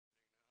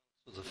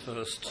The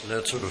first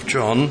letter of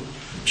John,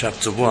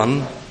 chapter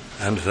 1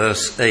 and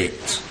verse 8.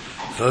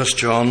 1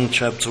 John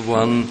chapter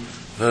 1,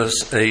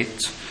 verse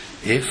 8.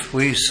 If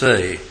we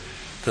say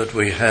that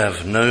we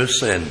have no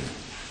sin,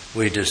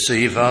 we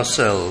deceive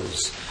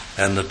ourselves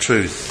and the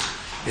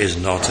truth is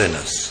not in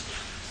us.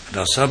 And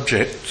our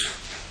subject,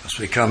 as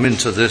we come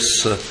into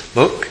this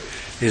book,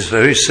 is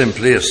very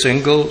simply a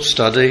single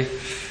study,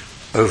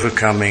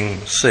 overcoming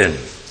sin.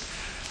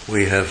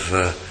 We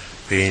have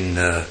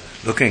been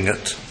looking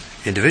at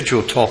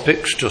individual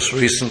topics just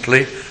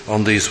recently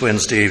on these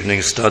Wednesday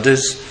evening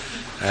studies,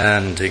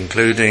 and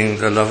including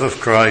the love of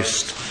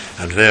Christ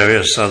and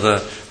various other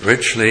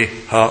richly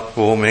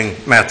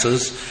heartwarming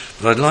matters.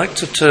 But I'd like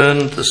to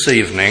turn this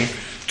evening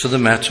to the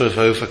matter of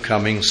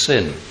overcoming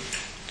sin.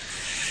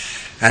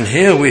 And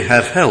here we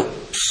have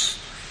helps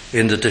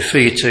in the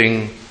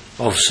defeating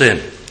of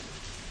sin.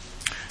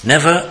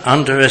 Never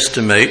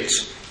underestimate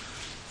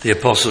the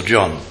Apostle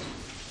John.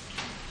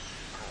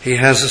 He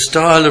has a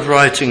style of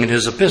writing in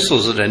his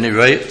epistles, at any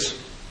rate,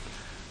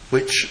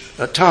 which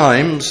at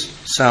times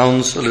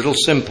sounds a little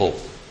simple,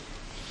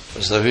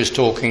 as though he's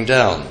talking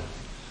down,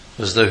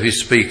 as though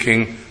he's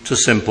speaking to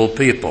simple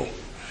people.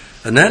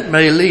 And that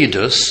may lead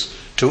us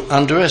to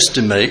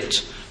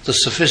underestimate the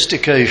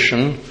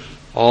sophistication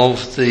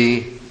of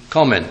the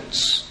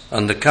comments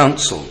and the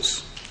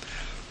counsels,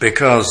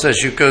 because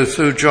as you go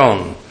through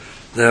John,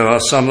 there are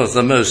some of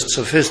the most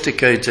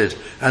sophisticated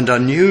and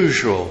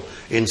unusual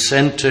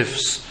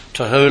incentives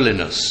to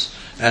holiness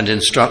and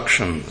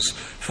instructions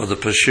for the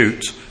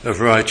pursuit of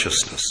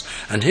righteousness.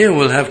 And here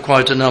we'll have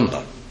quite a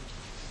number.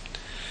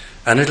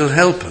 And it'll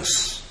help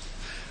us.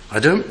 I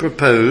don't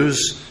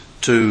propose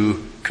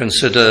to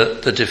consider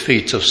the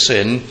defeat of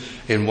sin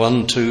in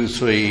 1, 2,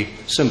 3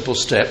 simple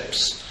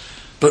steps,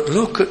 but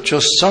look at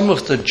just some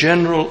of the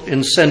general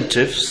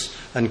incentives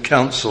and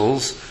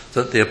counsels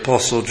that the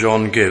Apostle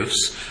John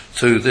gives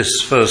through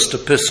this first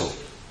epistle.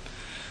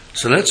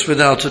 So let's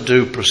without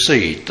ado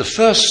proceed. The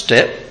first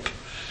step,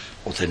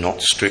 or they're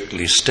not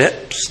strictly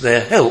steps,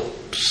 they're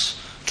helps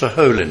to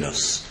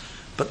holiness.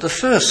 But the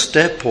first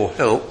step or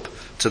help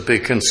to be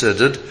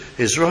considered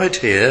is right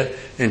here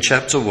in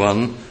chapter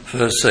 1,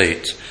 verse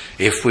 8.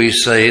 If we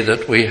say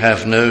that we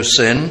have no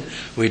sin,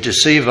 we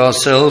deceive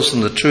ourselves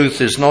and the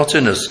truth is not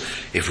in us.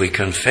 If we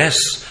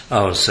confess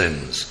our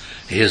sins,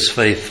 he is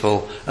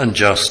faithful and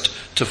just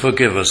to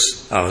forgive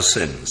us our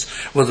sins.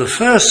 Well, the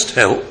first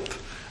help,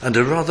 and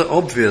a rather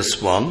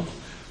obvious one,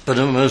 but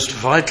a most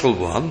vital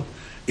one,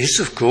 is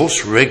of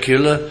course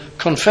regular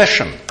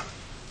confession.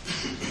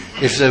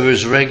 If there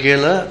is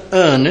regular,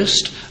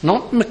 earnest,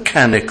 not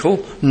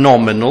mechanical,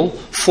 nominal,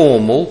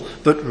 formal,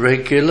 but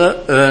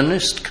regular,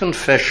 earnest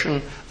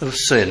confession of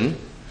sin,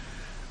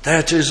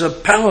 that is a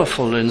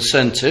powerful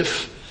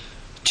incentive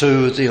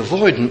to the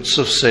avoidance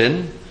of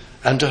sin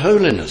and to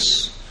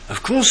holiness.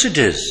 Of course it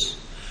is.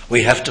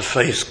 We have to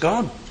face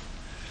God.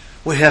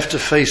 We have to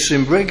face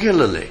him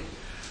regularly.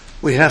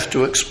 We have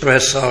to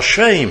express our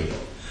shame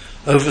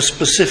over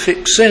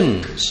specific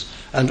sins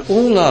and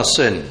all our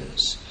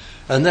sins.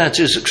 And that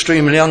is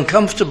extremely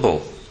uncomfortable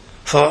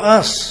for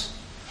us.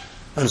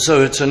 And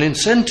so it's an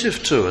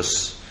incentive to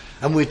us.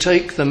 And we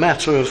take the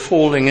matter of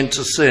falling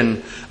into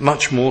sin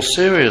much more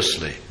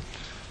seriously.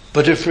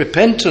 But if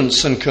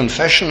repentance and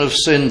confession of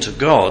sin to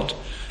God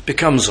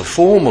becomes a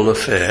formal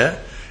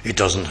affair, it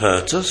doesn't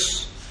hurt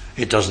us,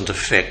 it doesn't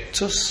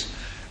affect us,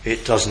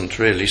 it doesn't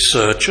really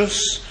search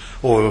us,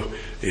 or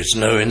it's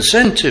no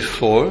incentive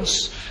for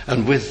us,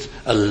 and with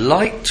a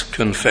light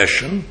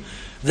confession,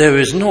 there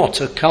is not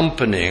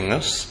accompanying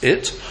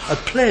it a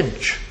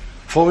pledge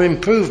for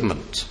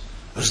improvement,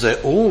 as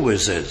there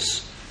always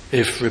is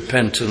if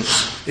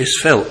repentance is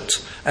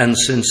felt and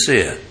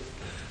sincere.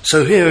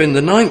 So here in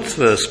the 9th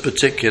verse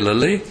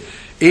particularly,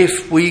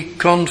 if we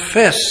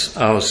confess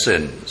our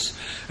sins,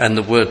 and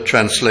the word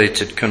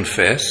translated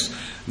confess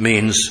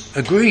means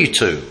agree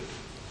to,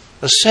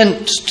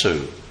 assent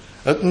to,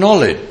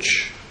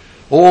 acknowledge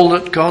all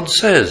that God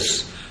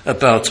says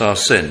about our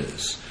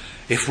sins.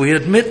 If we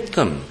admit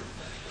them,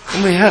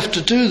 and we have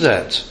to do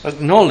that,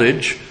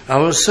 acknowledge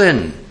our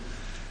sin.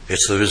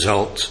 It's the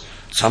result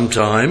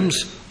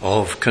sometimes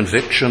of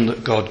conviction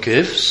that God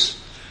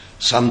gives.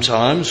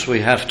 Sometimes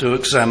we have to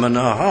examine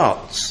our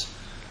hearts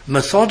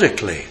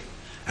methodically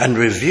and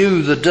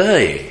review the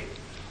day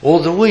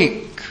or the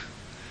week.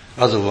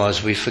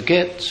 Otherwise we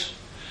forget.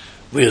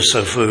 We are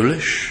so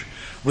foolish.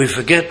 We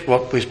forget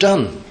what we've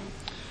done,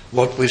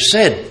 what we've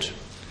said.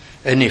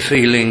 Any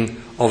feeling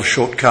of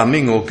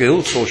shortcoming or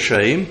guilt or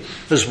shame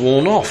has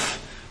worn off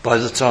by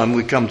the time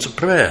we come to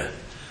prayer.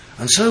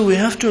 And so we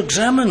have to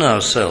examine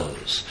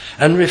ourselves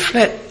and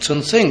reflect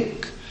and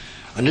think.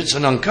 And it's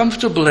an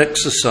uncomfortable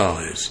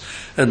exercise.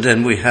 And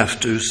then we have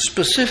to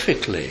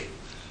specifically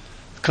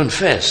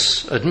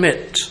confess,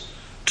 admit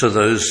to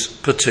those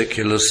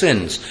particular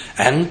sins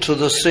and to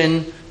the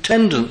sin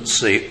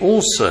tendency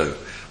also,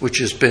 which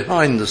is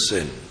behind the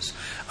sins.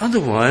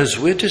 Otherwise,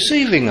 we're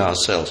deceiving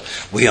ourselves.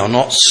 We are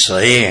not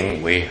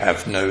saying we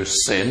have no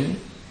sin.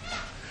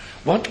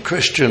 What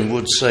Christian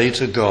would say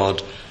to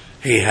God,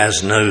 he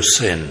has no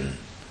sin.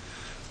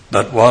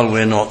 But while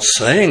we're not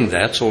saying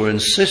that or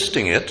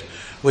insisting it,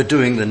 we're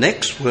doing the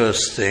next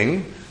worst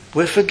thing.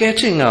 We're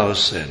forgetting our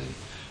sin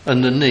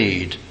and the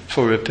need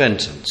for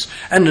repentance.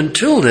 And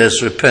until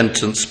there's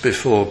repentance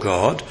before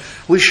God,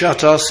 we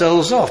shut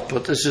ourselves off.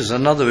 But this is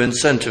another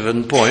incentive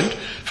and point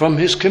from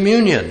his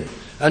communion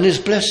and his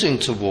blessing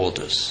toward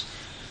us.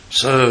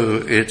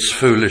 So it's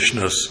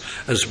foolishness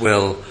as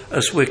well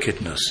as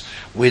wickedness,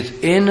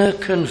 with inner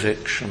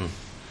conviction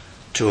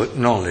to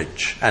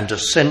acknowledge and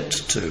assent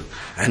to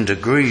and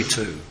agree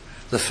to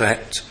the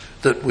fact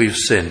that we've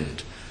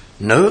sinned.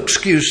 No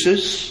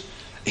excuses.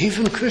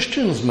 Even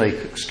Christians make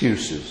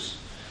excuses.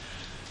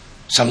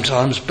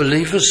 Sometimes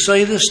believers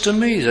say this to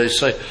me. They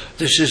say,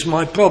 this is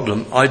my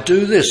problem. I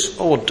do this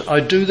or I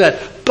do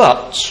that.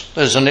 But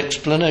there's an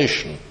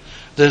explanation.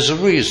 There's a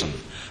reason.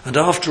 And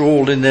after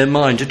all, in their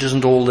mind, it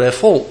isn't all their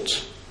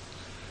fault.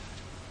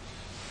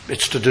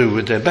 It's to do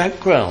with their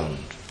background.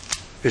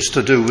 It's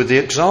to do with the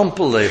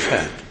example they've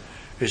had.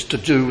 It's to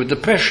do with the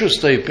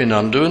pressures they've been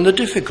under and the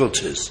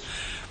difficulties.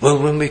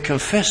 Well, when we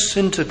confess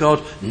sin to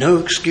God, no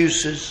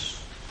excuses.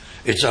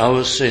 It's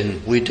our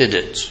sin. We did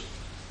it.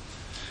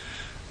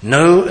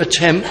 No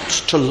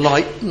attempt to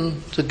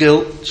lighten the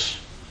guilt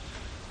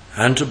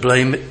and to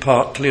blame it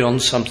partly on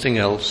something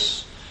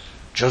else.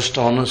 Just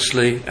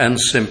honestly and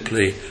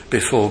simply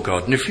before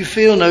God. And if you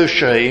feel no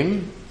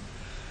shame,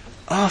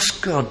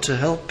 ask God to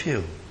help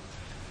you,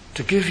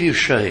 to give you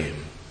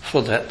shame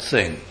for that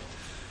thing.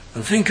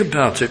 And think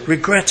about it,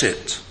 regret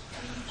it.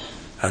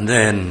 And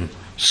then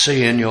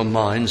see in your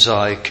mind's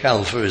eye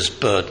Calvary's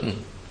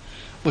burden,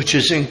 which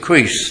is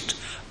increased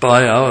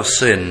by our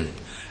sin,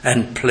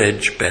 and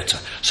pledge better.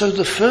 So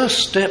the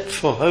first step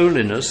for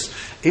holiness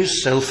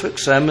is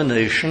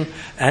self-examination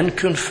and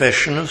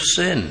confession of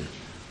sin.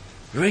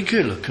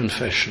 Regular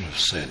confession of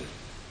sin.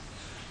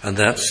 And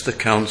that's the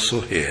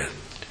counsel here.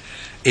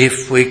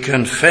 If we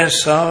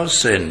confess our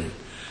sin,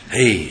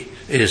 he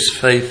is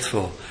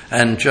faithful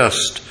and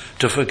just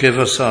to forgive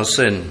us our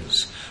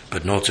sins,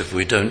 but not if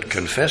we don't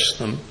confess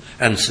them,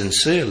 and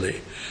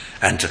sincerely,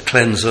 and to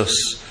cleanse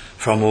us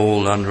from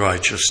all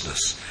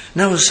unrighteousness.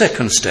 Now a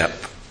second step,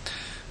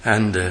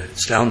 and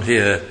it's down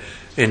here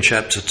in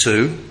chapter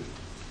 2,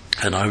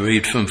 and I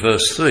read from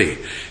verse 3.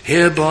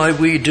 Hereby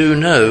we do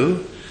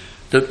know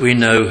that we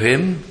know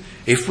him,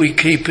 if we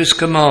keep his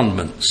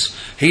commandments.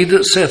 He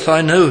that saith,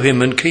 I know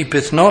him, and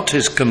keepeth not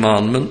his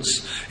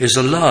commandments, is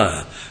a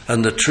liar,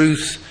 and the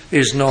truth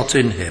is not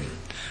in him.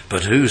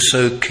 But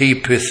whoso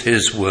keepeth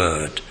his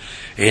word,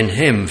 in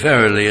him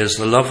verily is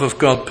the love of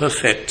God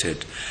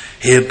perfected.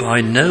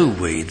 Hereby know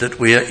we that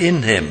we are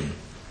in him.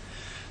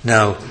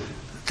 Now,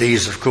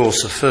 these, of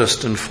course, are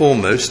first and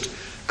foremost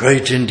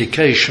great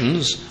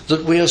indications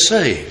that we are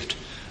saved.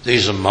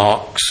 These are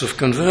marks of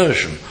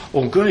conversion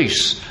or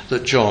grace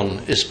that John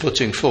is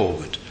putting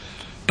forward.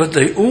 But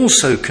they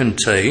also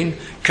contain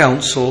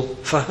counsel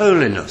for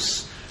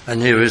holiness.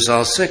 And here is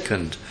our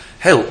second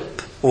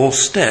help or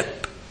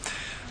step.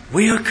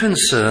 We are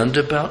concerned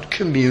about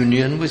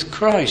communion with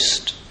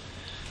Christ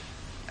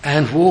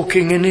and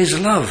walking in his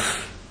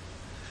love.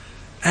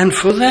 And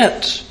for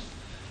that,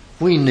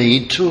 we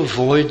need to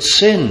avoid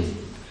sin.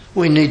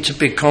 We need to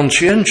be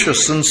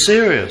conscientious and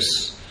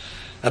serious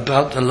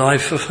about the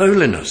life of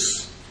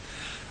holiness.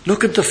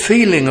 Look at the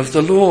feeling of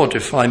the Lord,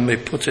 if I may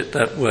put it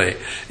that way,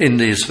 in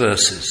these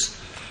verses.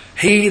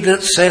 He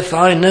that saith,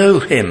 I know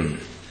him,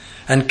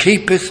 and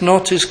keepeth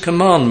not his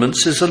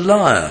commandments is a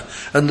liar,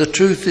 and the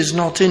truth is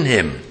not in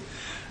him.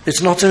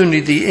 It's not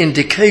only the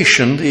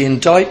indication, the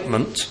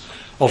indictment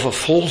of a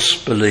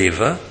false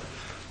believer,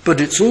 but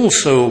it's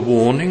also a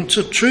warning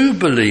to true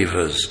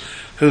believers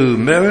who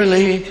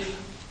merrily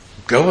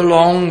go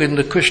along in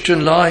the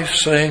Christian life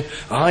saying,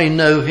 I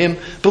know him,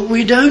 but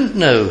we don't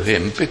know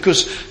him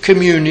because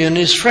communion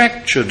is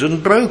fractured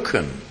and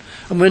broken.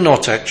 And we're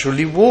not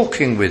actually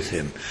walking with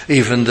him,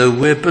 even though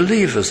we're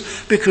believers,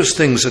 because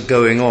things are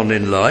going on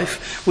in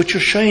life which are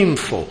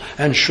shameful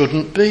and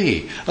shouldn't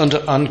be, and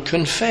are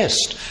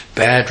unconfessed.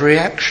 Bad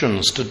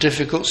reactions to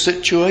difficult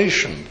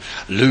situations,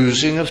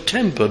 losing of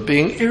temper,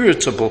 being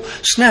irritable,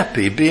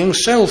 snappy, being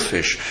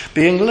selfish,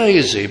 being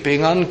lazy,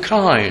 being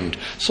unkind,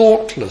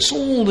 thoughtless,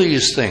 all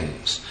these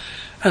things.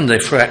 And they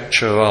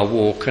fracture our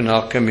walk and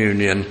our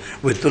communion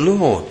with the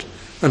Lord.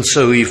 And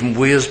so even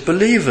we as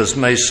believers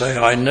may say,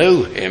 I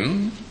know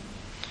him,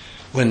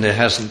 when there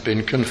hasn't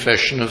been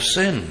confession of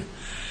sin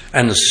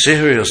and a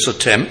serious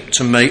attempt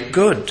to make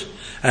good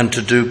and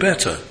to do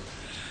better.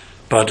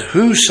 But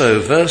whoso,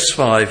 verse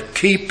 5,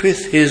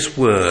 keepeth his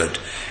word,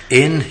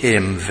 in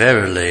him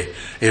verily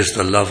is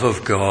the love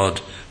of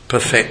God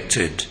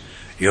perfected.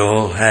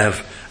 You'll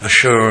have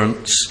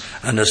assurance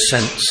and a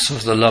sense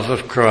of the love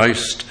of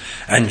Christ,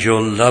 and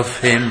you'll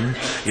love him,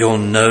 you'll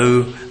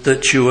know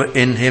that you are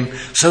in him.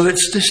 So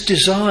it's this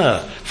desire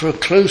for a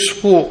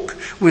close walk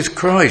with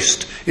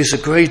Christ is a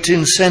great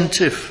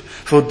incentive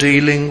for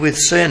dealing with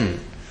sin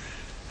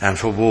and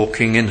for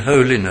walking in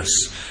holiness.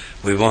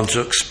 We want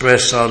to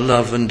express our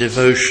love and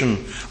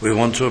devotion. We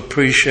want to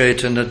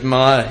appreciate and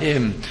admire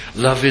him,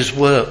 love his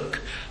work,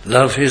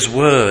 love his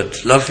word,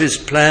 love his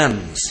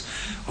plans.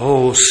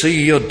 Oh,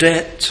 see your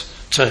debt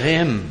to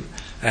him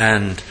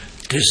and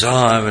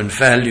desire and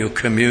value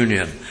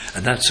communion.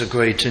 And that's a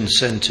great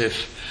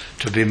incentive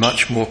to be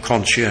much more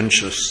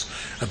conscientious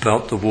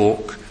about the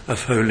walk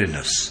of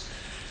holiness.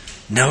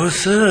 Now a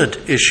third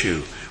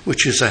issue,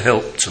 which is a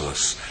help to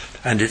us,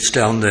 and it's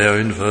down there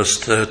in verse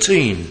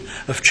 13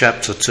 of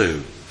chapter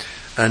 2.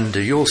 And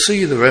you'll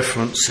see the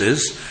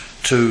references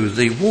to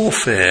the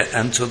warfare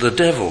and to the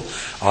devil.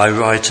 I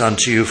write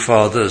unto you,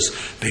 fathers,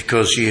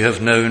 because ye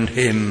have known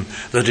him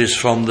that is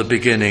from the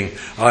beginning.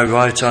 I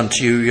write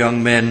unto you,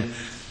 young men,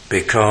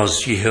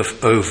 because ye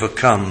have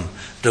overcome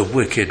the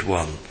wicked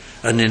one.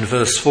 And in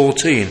verse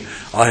 14,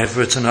 I have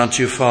written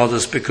unto you,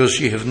 fathers,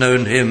 because ye have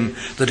known him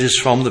that is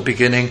from the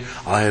beginning.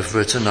 I have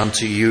written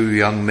unto you,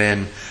 young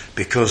men,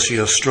 because ye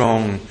are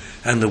strong,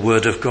 and the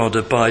word of God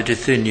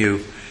abideth in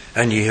you,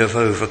 and ye have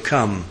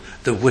overcome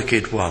the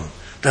wicked one.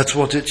 That's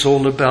what it's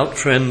all about,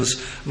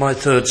 friends. My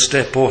third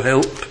step or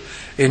help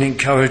in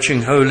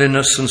encouraging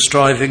holiness and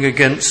striving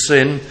against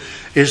sin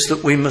is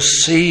that we must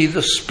see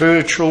the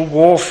spiritual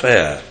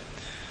warfare.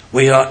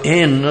 We are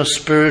in a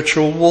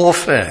spiritual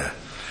warfare,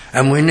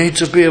 and we need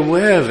to be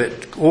aware of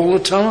it all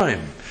the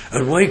time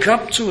and wake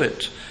up to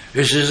it.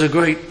 This is a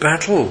great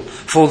battle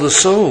for the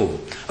soul.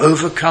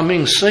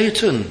 Overcoming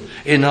Satan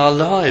in our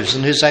lives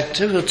and his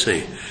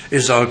activity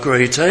is our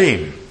great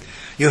aim.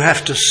 You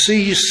have to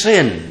see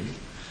sin,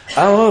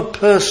 our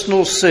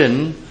personal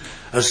sin,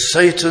 as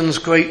Satan's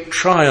great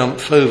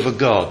triumph over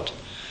God.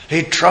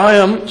 He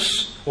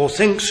triumphs, or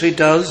thinks he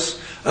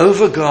does,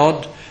 over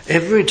God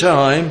every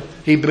time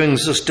he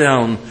brings us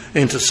down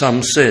into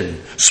some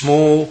sin,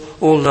 small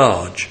or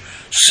large.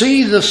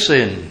 See the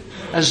sin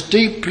as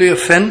deeply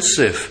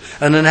offensive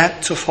and an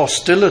act of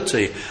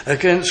hostility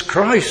against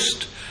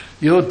Christ,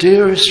 your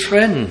dearest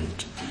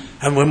friend.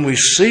 And when we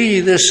see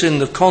this in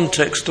the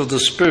context of the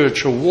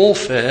spiritual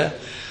warfare,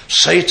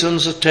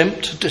 Satan's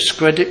attempt to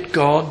discredit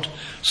God,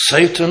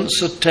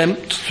 Satan's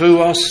attempt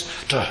through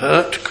us to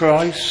hurt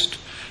Christ,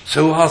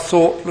 through our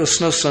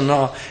thoughtlessness and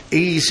our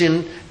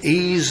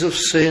ease of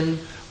sin,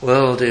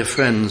 well, dear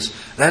friends,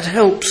 that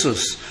helps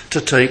us to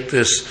take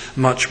this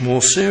much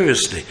more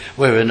seriously.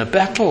 We're in a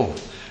battle,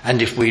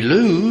 and if we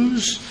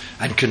lose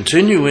and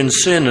continue in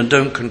sin and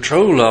don't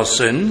control our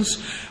sins,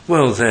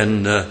 well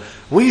then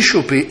we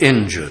shall be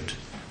injured.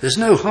 There's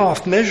no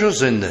half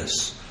measures in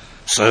this.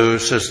 So,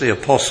 says the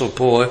Apostle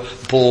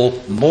Paul,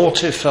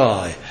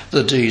 mortify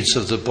the deeds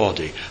of the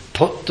body,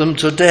 put them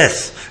to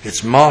death.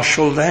 It's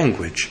martial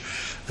language.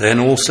 Then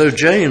also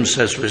James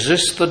says,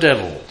 resist the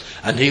devil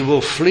and he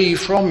will flee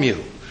from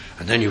you.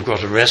 And then you've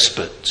got a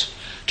respite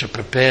to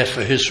prepare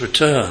for his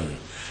return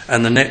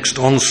and the next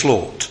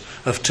onslaught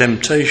of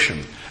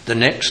temptation, the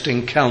next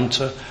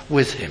encounter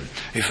with him.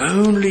 If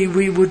only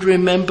we would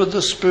remember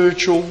the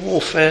spiritual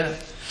warfare,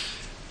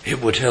 it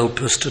would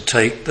help us to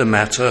take the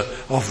matter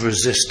of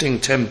resisting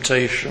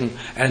temptation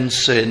and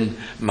sin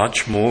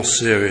much more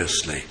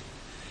seriously.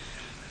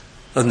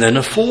 And then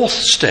a fourth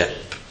step,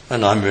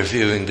 and I'm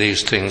reviewing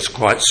these things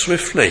quite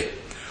swiftly,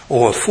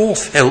 or a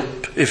fourth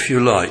help, if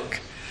you like,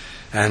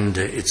 and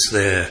it's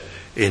there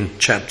in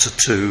chapter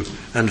 2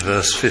 and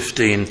verse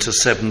 15 to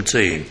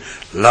 17.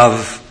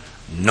 Love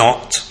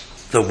not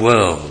the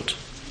world,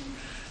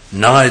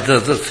 neither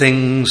the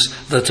things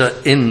that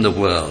are in the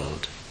world.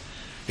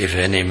 If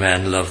any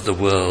man love the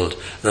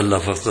world, the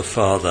love of the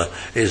Father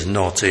is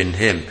not in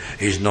him.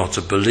 He's not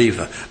a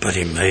believer, but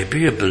he may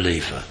be a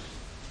believer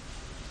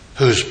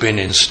who's been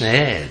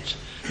ensnared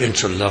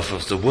into love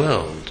of the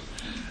world,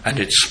 and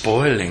it's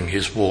spoiling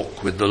his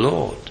walk with the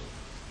Lord.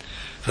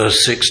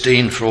 Verse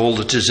 16, for all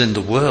that is in the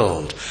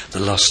world, the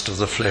lust of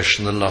the flesh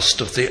and the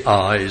lust of the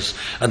eyes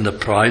and the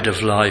pride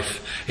of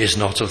life is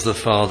not of the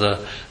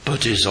Father,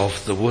 but is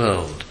of the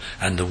world.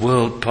 And the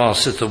world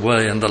passeth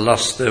away and the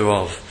lust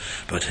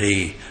thereof, but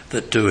he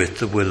that doeth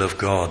the will of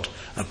God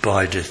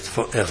abideth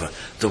forever.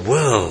 The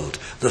world,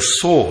 the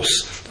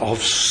source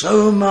of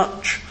so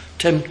much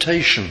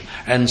temptation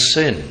and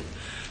sin.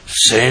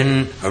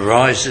 Sin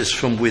arises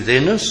from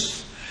within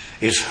us,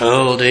 is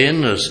hurled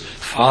in as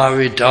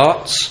fiery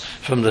darts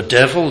from the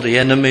devil, the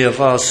enemy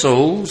of our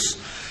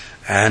souls,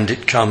 and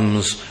it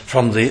comes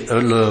from the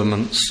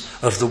allurements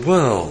of the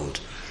world,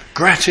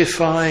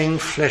 gratifying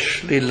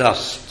fleshly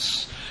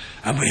lusts.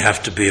 And we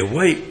have to be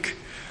awake,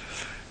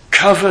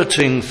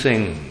 coveting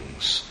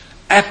things,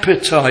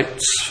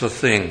 appetites for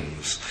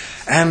things,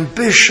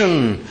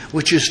 ambition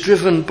which is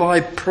driven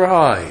by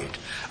pride,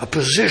 a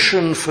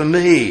position for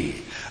me,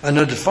 an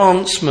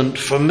advancement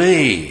for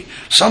me,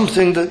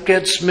 something that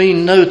gets me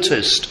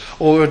noticed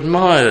or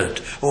admired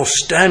or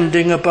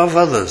standing above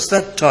others,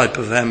 that type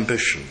of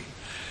ambition.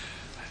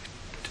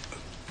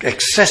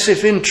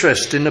 Excessive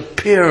interest in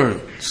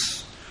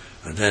appearance,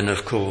 and then,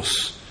 of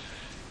course,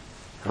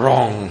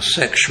 wrong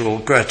sexual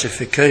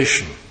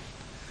gratification.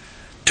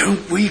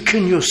 Don't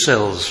weaken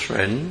yourselves,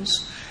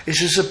 friends.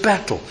 This is a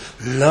battle.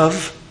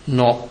 Love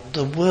not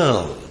the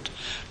world.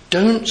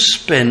 Don't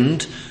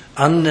spend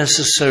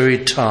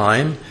unnecessary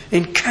time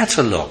in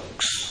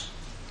catalogues,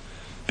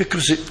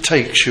 because it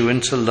takes you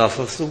into love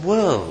of the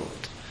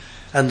world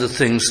and the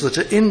things that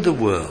are in the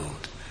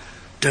world.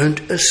 Don't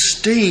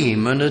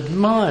esteem and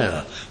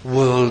admire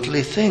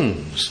worldly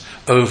things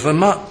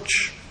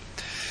overmuch.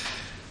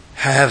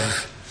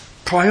 Have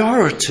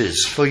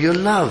priorities for your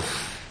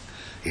love.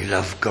 You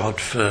love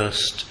God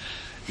first.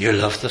 You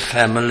love the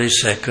family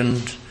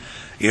second.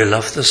 You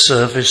love the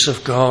service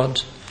of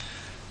God.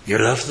 You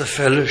love the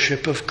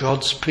fellowship of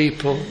God's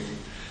people.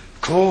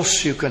 Of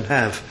course you can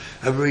have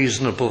a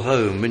reasonable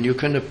home and you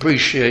can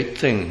appreciate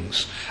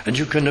things and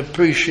you can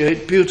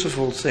appreciate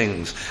beautiful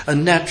things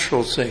and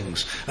natural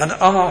things and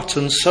art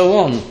and so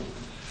on.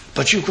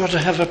 But you've got to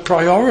have a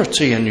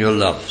priority in your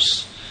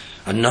loves,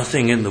 and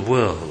nothing in the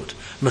world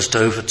must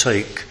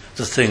overtake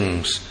the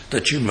things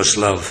that you must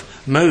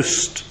love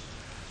most,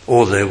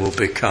 or they will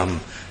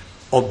become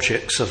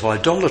objects of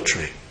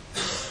idolatry.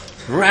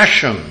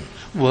 Ration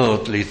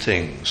worldly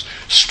things.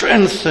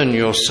 Strengthen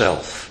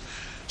yourself.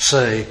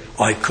 Say,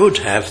 I could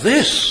have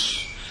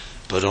this,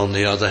 but on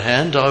the other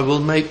hand, I will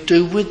make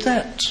do with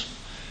that.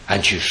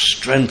 And you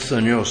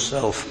strengthen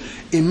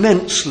yourself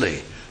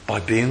immensely by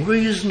being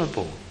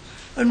reasonable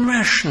and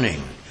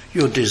rationing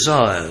your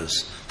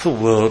desires for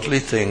worldly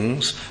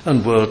things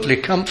and worldly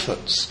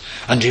comforts.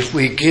 And if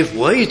we give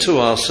way to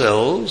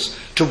ourselves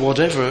to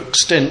whatever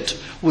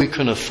extent we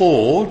can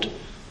afford,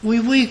 we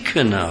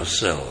weaken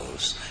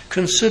ourselves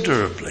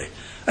considerably.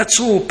 That's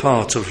all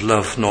part of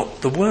love,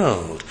 not the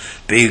world.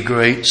 Be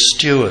great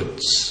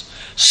stewards.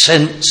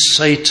 Sense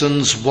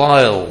Satan's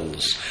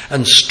wiles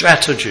and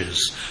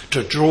strategies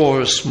to draw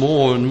us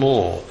more and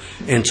more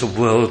into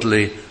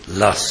worldly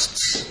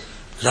lusts.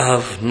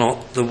 Love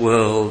not the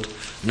world,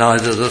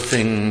 neither the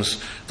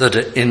things that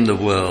are in the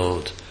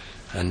world.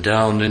 And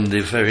down in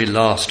the very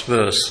last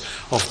verse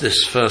of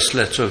this first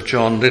letter of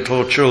John,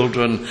 little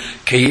children,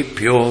 keep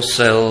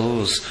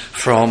yourselves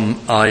from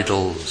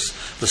idols.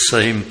 The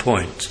same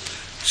point.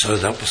 So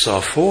that was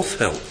our fourth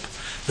help.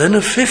 Then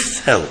a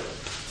fifth help.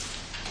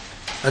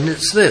 And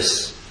it's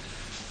this.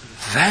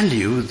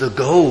 Value the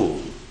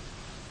goal.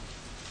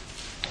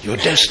 Your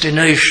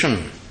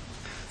destination.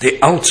 The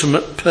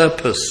ultimate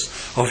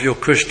purpose of your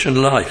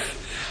Christian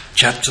life.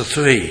 Chapter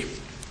 3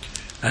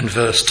 and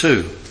verse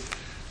 2.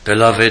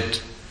 Beloved,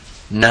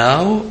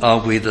 now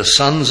are we the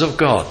sons of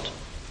God,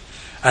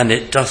 and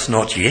it doth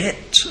not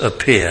yet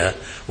appear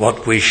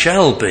what we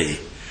shall be.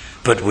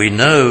 But we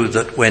know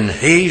that when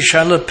he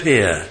shall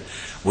appear,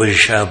 we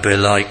shall be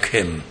like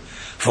him,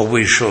 for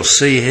we shall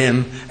see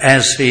him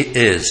as he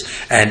is.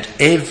 And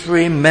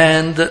every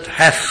man that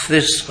hath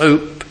this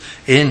hope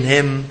in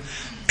him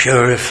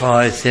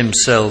purifieth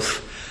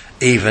himself,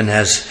 even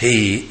as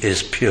he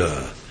is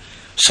pure.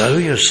 So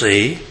you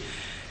see,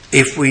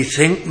 if we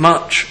think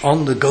much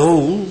on the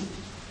goal,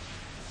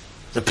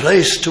 the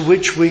place to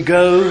which we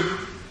go,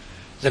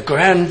 the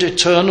grand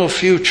eternal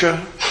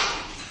future,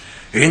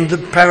 in the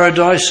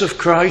paradise of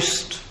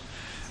Christ,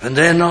 and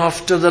then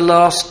after the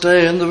last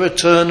day and the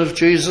return of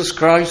Jesus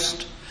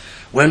Christ,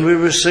 when we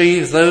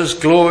receive those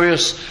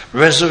glorious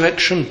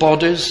resurrection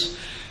bodies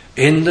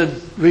in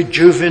the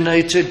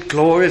rejuvenated,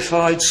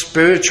 glorified,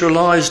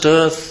 spiritualized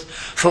earth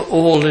for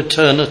all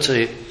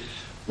eternity.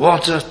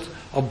 What an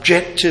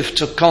objective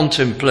to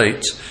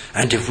contemplate.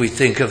 And if we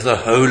think of the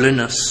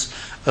holiness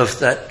of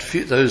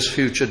those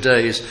future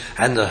days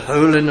and the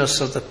holiness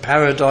of the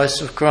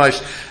paradise of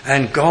Christ,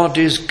 and God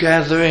is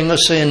gathering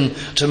us in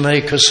to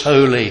make us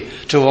holy,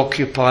 to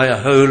occupy a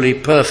holy,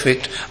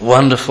 perfect,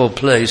 wonderful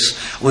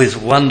place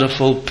with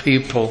wonderful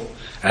people,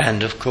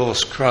 and of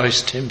course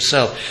Christ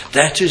himself.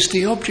 That is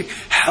the object.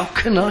 How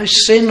can I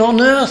sin on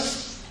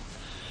earth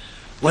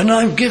when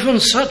I'm given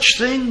such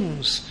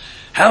things?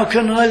 How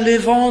can I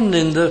live on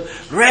in the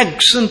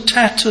rags and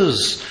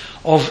tatters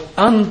of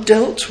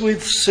undealt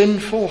with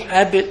sinful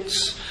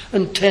habits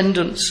and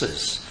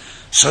tendencies?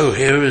 So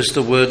here is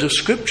the word of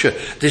Scripture.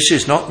 This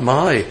is not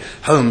my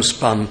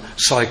homespun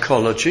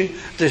psychology.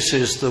 This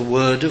is the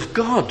word of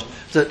God,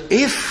 that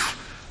if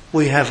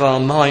we have our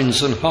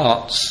minds and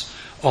hearts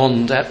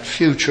on that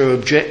future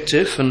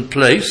objective and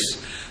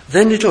place,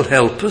 then it'll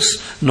help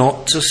us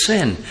not to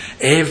sin.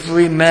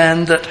 Every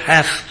man that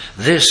hath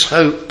this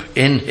hope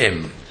in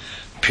him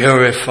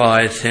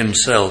purifieth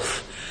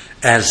himself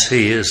as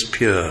he is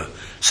pure.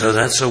 So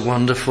that's a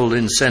wonderful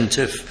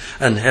incentive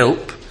and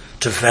help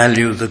to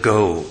value the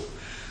goal.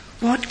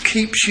 What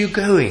keeps you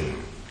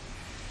going?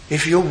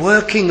 If you're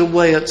working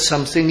away at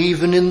something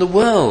even in the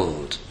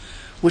world,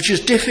 which is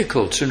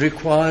difficult and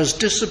requires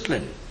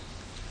discipline.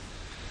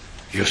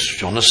 You're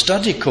on a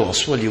study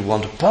course, well, you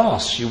want to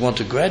pass, you want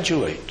to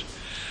graduate.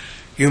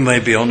 You may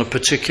be on a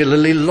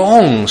particularly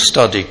long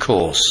study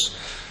course,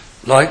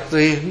 like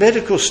the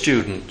medical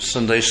students,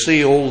 and they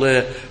see all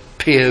their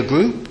peer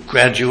group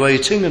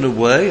graduating and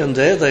away, and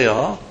there they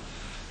are,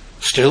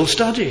 still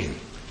studying.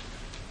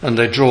 And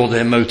they draw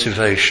their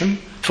motivation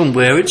from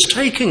where it's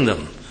taking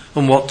them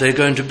and what they're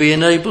going to be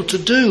enabled to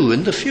do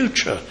in the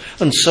future,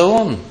 and so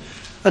on.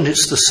 And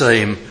it's the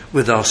same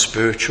with our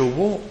spiritual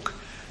walk.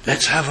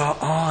 Let's have our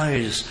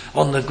eyes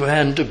on the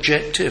grand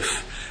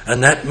objective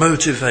And that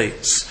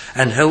motivates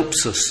and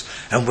helps us,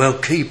 and we'll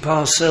keep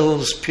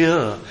ourselves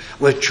pure.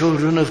 We're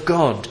children of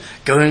God,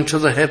 going to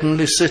the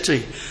heavenly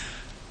city.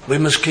 We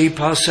must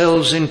keep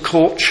ourselves in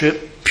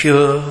courtship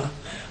pure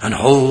and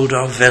hold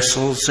our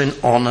vessels in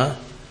honour.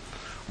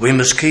 We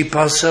must keep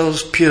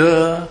ourselves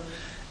pure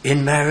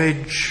in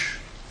marriage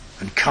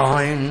and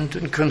kind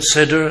and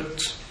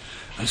considerate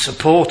and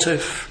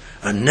supportive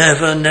and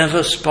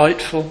never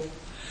spiteful.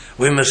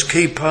 We must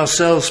keep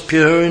ourselves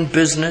pure in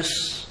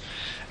business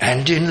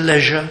and in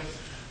leisure.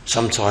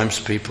 Sometimes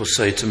people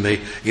say to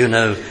me, you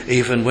know,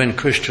 even when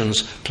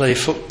Christians play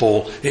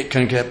football, it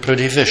can get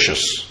pretty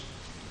vicious.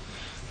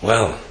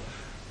 Well,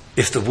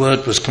 if the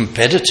word was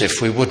competitive,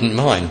 we wouldn't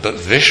mind, but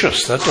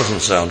vicious, that doesn't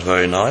sound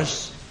very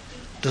nice,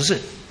 does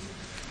it?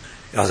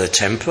 Are there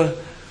temper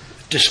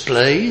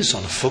displays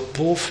on a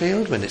football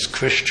field when it's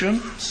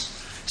Christians?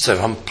 Is there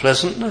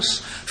unpleasantness,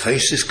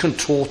 faces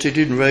contorted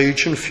in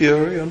rage and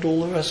fury and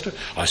all the rest of it?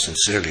 I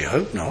sincerely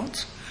hope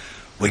not.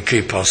 We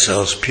keep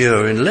ourselves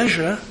pure in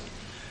leisure,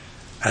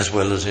 as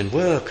well as in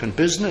work and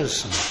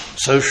business and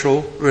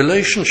social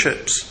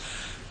relationships,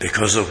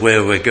 because of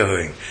where we're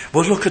going.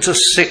 We'll look at a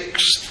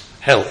sixth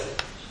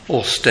help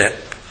or step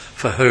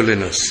for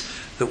holiness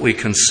that we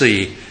can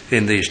see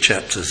in these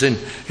chapters.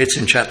 It's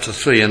in chapter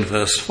 3 and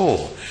verse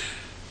 4.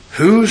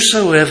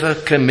 Whosoever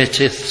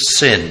committeth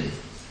sin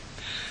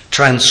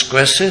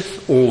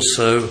transgresseth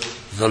also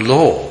the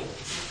law,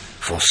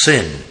 for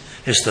sin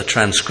is the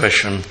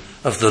transgression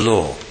of the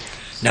law.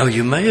 Now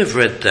you may have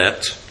read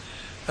that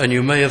and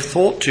you may have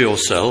thought to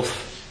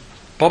yourself,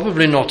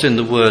 probably not in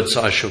the words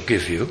I shall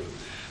give you,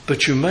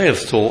 but you may have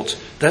thought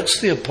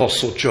that's the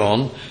Apostle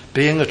John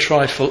being a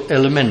trifle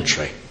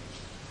elementary.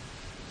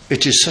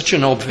 It is such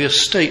an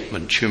obvious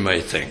statement, you may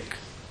think.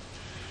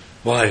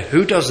 Why,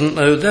 who doesn't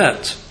know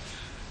that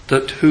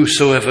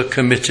whosoever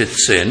committeth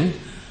sin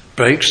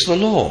breaks the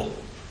law?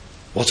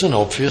 What an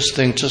obvious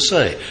thing to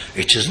say.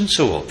 It isn't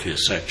so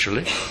obvious,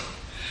 actually.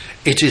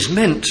 It is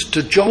meant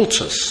to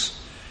jolt us.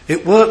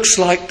 It works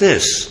like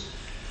this.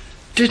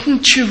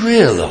 Didn't you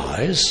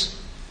realise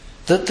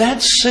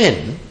that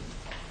sin,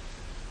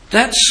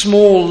 that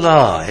small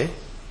lie,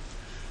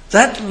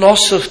 that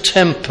loss of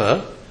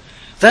temper,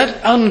 that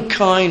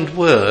unkind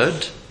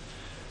word,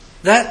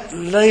 that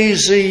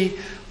lazy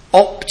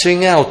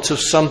opting out of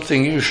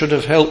something you should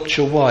have helped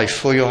your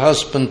wife or your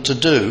husband to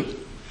do,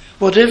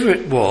 whatever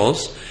it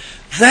was,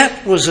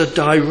 that was a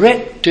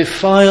direct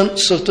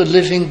defiance of the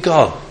living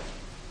God?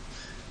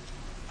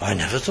 I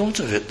never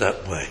thought of it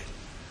that way.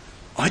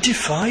 I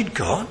defied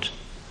God.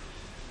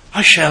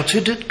 I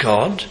shouted at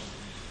God.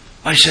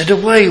 I said,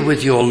 away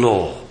with your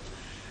law.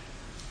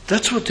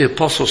 That's what the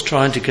Apostle's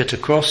trying to get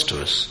across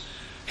to us.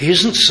 He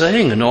isn't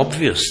saying an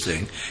obvious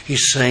thing.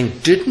 He's saying,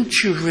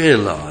 didn't you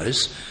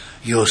realise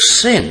your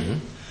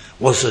sin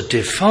was a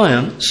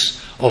defiance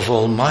of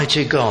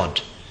Almighty God,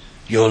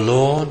 your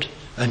Lord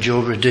and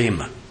your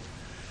Redeemer?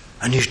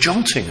 And he's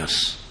jolting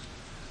us.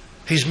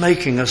 He's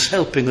making us,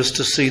 helping us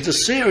to see the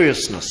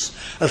seriousness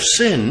of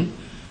sin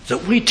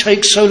that we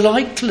take so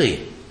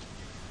lightly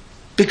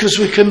because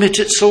we commit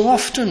it so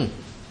often.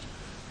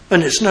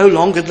 And it's no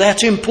longer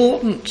that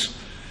important.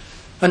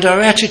 And our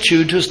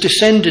attitude has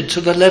descended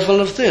to the level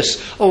of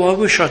this. Oh, I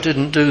wish I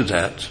didn't do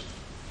that.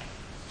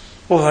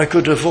 Or I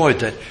could avoid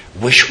that.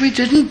 Wish we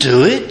didn't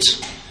do it.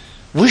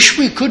 Wish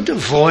we could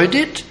avoid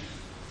it.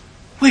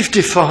 We've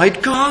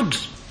defied God.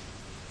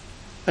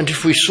 And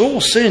if we saw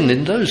sin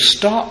in those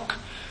stark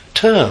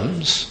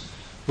terms,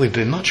 we'd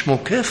be much more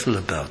careful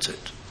about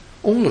it.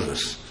 All of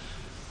us.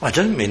 I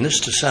don't mean this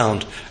to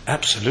sound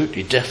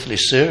absolutely deathly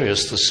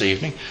serious this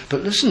evening,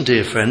 but listen,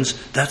 dear friends,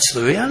 that's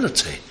the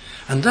reality.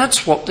 And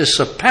that's what this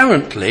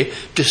apparently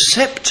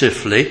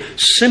deceptively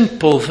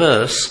simple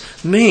verse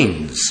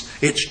means.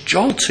 It's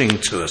jolting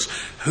to us.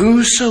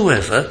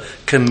 Whosoever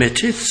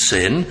committeth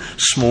sin,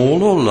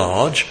 small or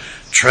large,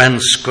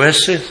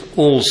 transgresseth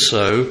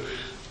also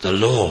the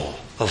law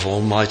of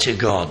Almighty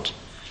God,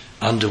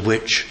 under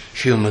which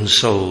human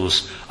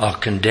souls are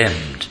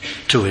condemned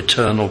to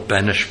eternal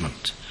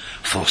banishment.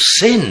 For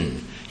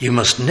sin, you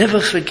must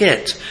never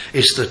forget,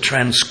 is the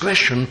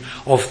transgression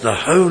of the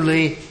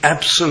holy,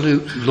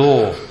 absolute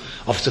law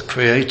of the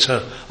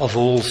Creator of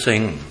all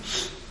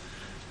things.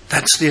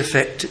 That's the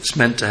effect it's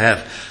meant to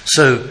have.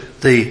 So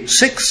the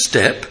sixth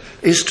step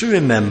is to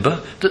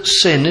remember that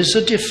sin is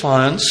a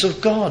defiance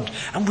of God,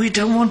 and we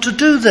don't want to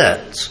do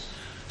that,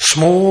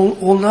 small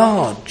or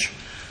large.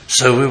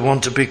 So we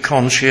want to be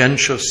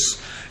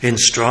conscientious in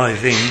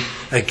striving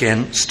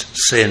against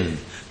sin.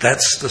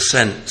 That's the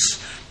sense.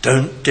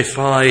 Don't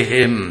defy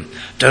him.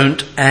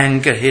 Don't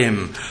anger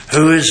him.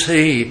 Who is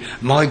he?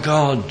 My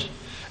God.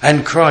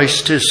 And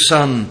Christ his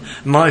Son,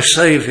 my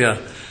Saviour,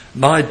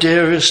 my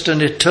dearest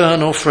and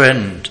eternal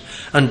friend.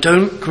 And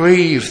don't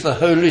grieve the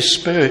Holy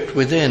Spirit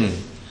within,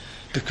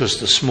 because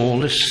the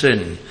smallest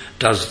sin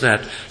does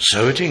that.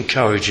 So it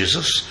encourages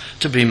us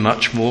to be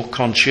much more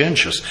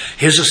conscientious.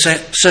 Here's a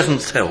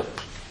seventh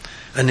help.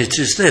 And it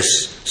is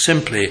this,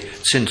 simply,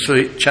 it's in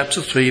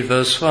chapter 3,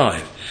 verse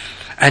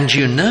 5. And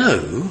you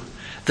know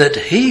that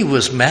he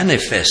was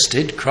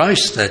manifested,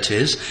 Christ that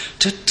is,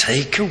 to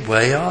take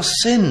away our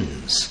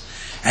sins,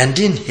 and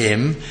in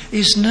him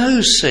is no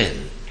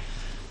sin.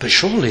 But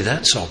surely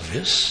that's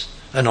obvious,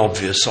 an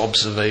obvious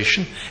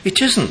observation.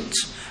 It isn't.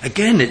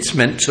 Again, it's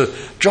meant to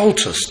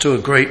jolt us to a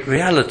great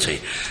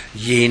reality.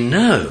 Ye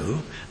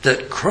know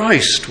that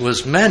Christ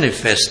was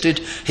manifested.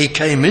 He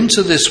came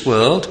into this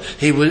world,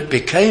 he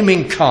became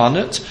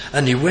incarnate,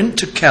 and he went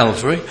to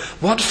Calvary.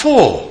 What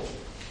for?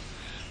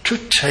 To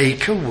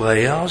take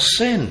away our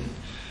sin.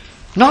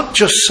 Not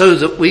just so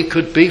that we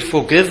could be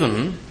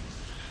forgiven,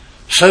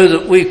 so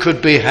that we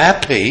could be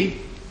happy,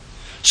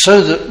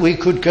 so that we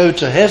could go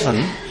to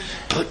heaven,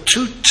 but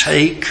to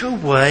take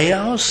away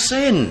our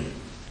sin.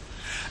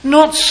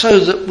 Not so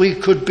that we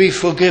could be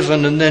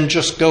forgiven and then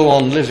just go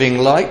on living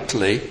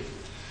lightly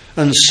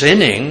and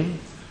sinning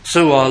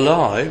through our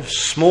lives,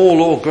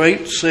 small or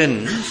great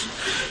sins,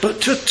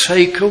 but to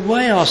take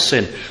away our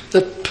sin.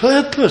 The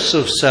purpose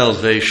of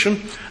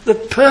salvation, the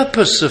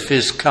purpose of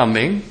his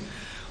coming,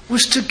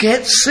 was to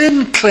get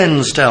sin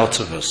cleansed out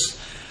of us.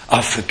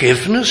 Our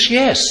forgiveness,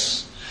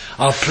 yes.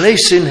 Our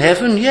place in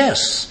heaven,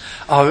 yes.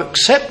 Our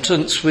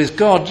acceptance with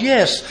God,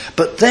 yes.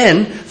 But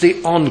then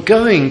the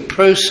ongoing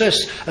process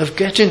of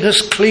getting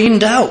us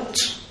cleaned out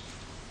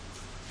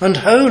and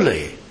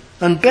holy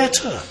and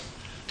better.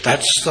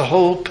 That's the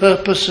whole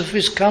purpose of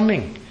his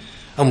coming.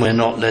 And we're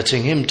not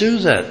letting him do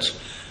that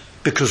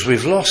because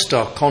we've lost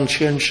our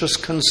conscientious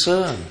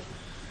concern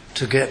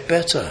to get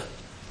better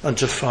and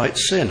to fight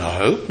sin. I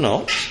hope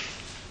not.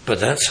 But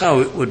that's how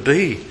it would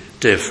be,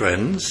 dear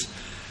friends.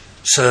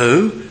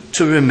 So,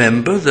 to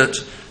remember that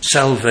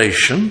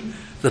salvation,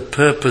 the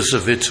purpose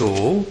of it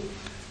all,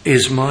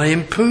 is my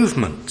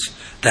improvement.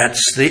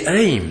 That's the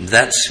aim.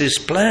 That's his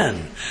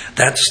plan.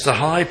 That's the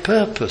high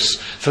purpose,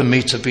 for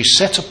me to be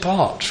set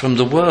apart from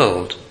the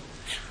world.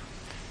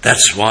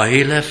 That's why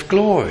he left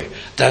glory.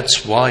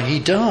 That's why he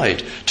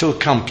died, to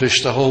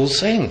accomplish the whole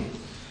thing.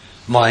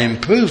 My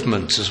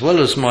improvement as well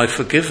as my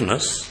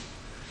forgiveness.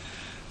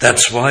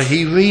 That's why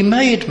he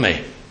remade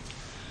me,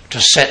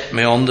 to set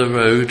me on the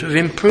road of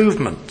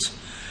improvement.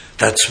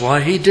 That's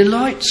why he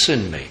delights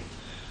in me.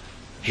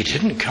 He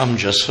didn't come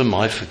just for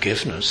my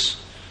forgiveness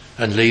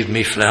and leave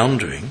me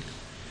floundering,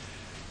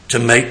 to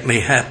make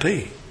me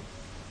happy.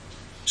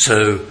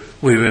 So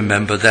we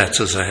remember that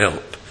as a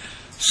help.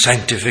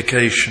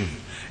 Sanctification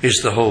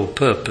is the whole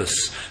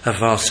purpose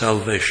of our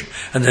salvation.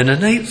 And then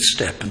an eighth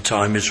step, and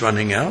time is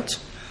running out,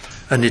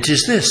 and it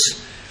is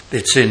this.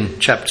 It's in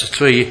chapter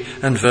 3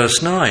 and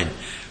verse 9.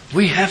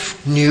 We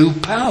have new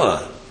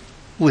power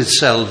with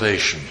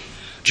salvation.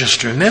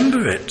 Just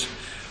remember it.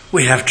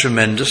 We have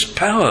tremendous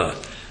power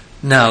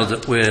now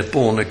that we're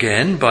born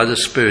again by the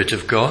Spirit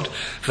of God.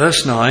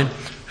 Verse 9,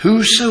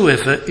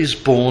 whosoever is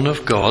born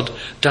of God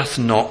doth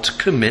not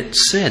commit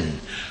sin,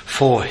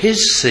 for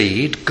his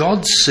seed,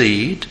 God's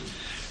seed,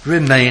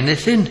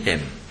 remaineth in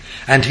him,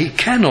 and he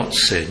cannot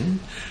sin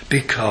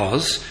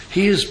because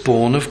he is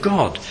born of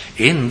God.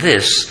 In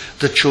this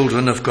the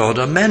children of God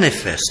are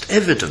manifest,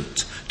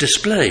 evident,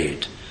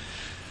 displayed,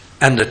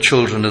 and the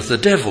children of the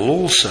devil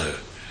also.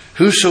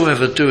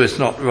 Whosoever doeth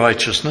not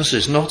righteousness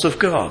is not of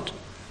God.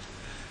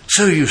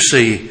 So you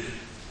see,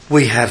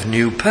 we have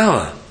new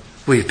power.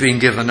 We've been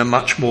given a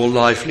much more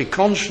lively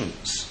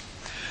conscience.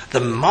 The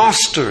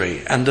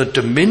mastery and the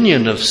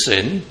dominion of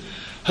sin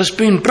has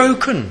been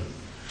broken.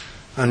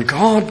 And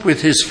God,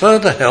 with his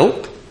further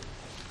help,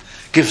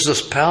 gives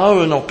us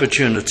power and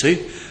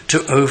opportunity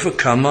to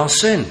overcome our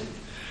sin.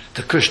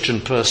 The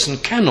Christian person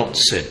cannot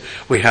sin.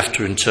 We have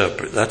to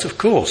interpret that, of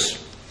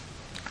course.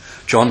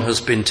 John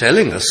has been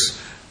telling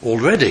us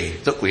already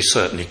that we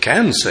certainly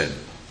can sin.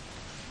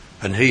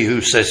 And he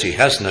who says he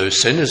has no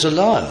sin is a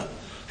liar.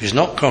 He's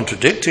not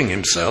contradicting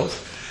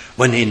himself.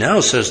 When he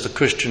now says the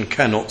Christian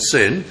cannot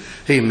sin,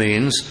 he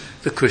means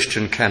the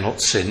Christian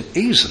cannot sin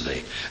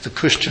easily. The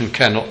Christian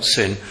cannot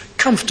sin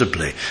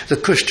comfortably. The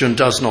Christian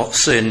does not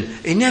sin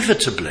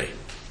inevitably.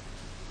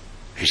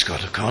 He's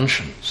got a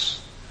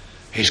conscience.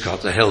 He's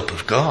got the help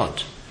of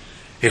God.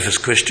 If as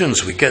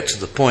Christians we get to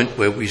the point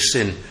where we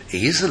sin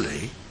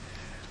easily,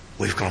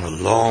 we've gone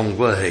a long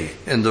way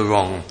in the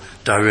wrong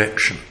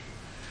direction.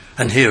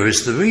 And here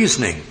is the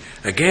reasoning.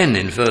 Again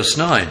in verse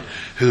 9,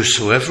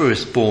 whosoever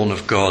is born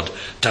of God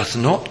doth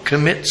not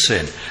commit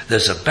sin.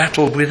 There's a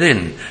battle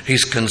within.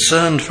 He's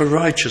concerned for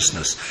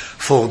righteousness.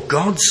 For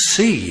God's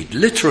seed,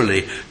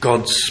 literally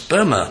God's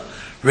sperma,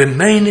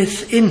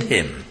 remaineth in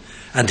him,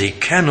 and he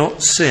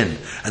cannot sin.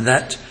 And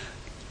that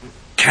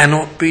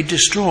cannot be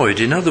destroyed.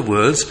 In other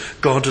words,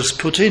 God has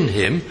put in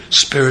him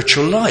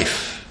spiritual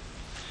life.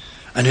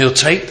 And he'll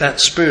take that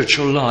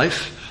spiritual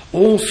life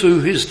all through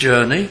his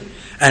journey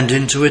and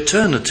into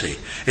eternity.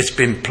 It's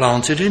been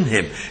planted in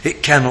him.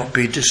 It cannot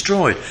be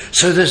destroyed.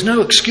 So there's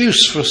no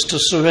excuse for us to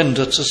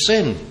surrender to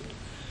sin.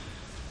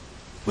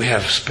 We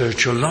have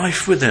spiritual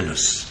life within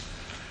us.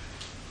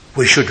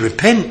 We should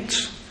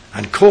repent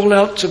and call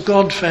out to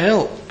God for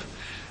help,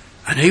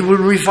 and he will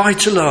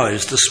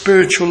revitalize the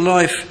spiritual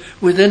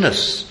life within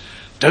us.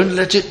 Don't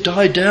let it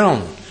die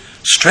down.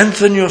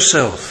 Strengthen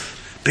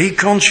yourself Be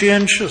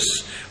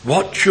conscientious.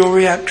 Watch your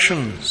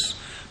reactions,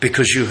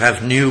 because you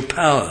have new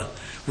power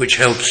which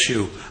helps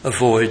you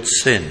avoid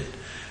sin.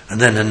 And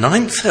then a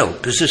ninth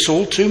help. Is this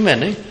all too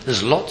many?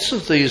 There's lots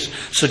of these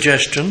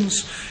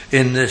suggestions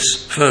in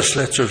this first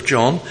letter of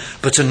John,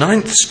 but a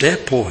ninth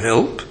step or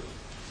help.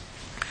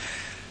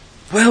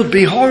 Well,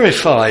 be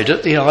horrified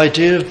at the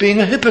idea of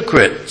being a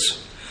hypocrite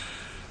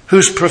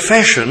whose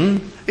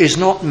profession is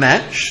not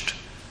matched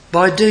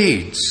by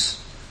deeds.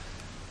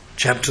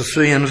 Chapter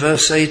 3 and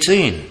verse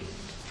 18.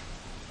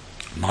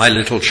 My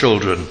little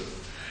children,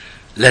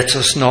 let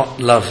us not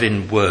love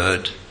in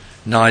word,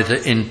 neither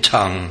in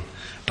tongue,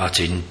 but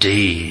in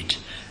deed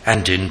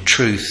and in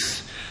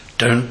truth.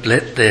 Don't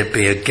let there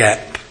be a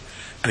gap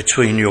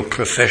between your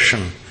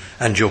profession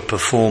and your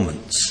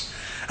performance.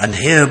 And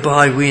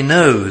hereby we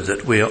know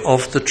that we are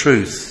of the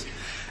truth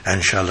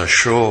and shall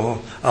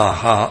assure our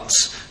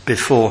hearts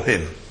before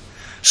him.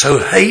 So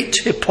hate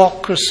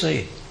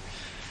hypocrisy.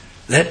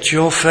 Let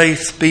your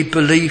faith be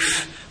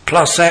belief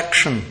plus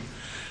action.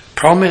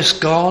 Promise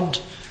God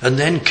and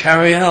then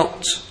carry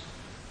out.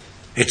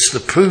 It's the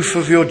proof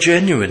of your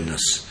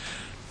genuineness.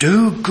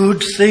 Do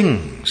good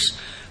things.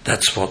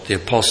 That's what the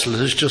apostle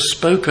has just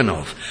spoken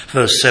of.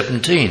 Verse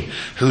 17.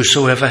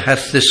 Whosoever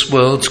hath this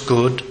world's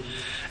good,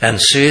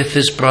 and seeth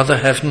his brother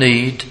have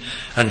need,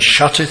 and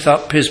shutteth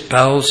up his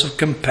bowels of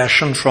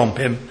compassion from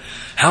him,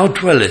 how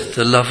dwelleth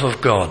the love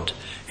of God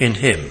in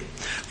him?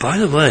 By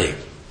the way,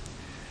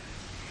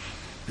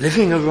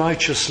 living a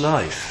righteous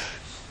life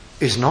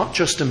is not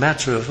just a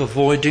matter of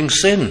avoiding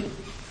sin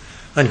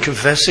and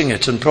confessing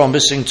it and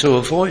promising to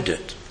avoid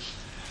it.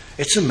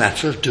 It's a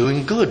matter of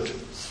doing good.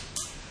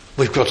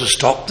 We've got to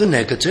stop the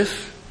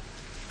negative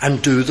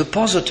and do the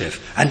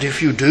positive. And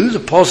if you do the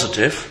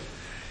positive,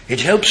 it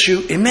helps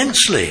you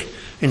immensely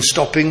in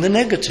stopping the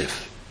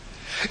negative.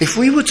 If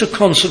we were to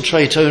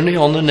concentrate only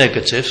on the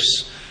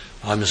negatives,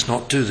 I must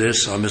not do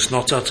this, I must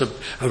not utter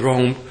a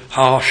wrong,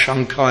 harsh,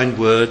 unkind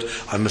word,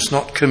 I must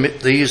not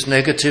commit these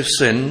negative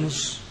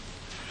sins,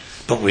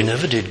 but we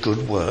never did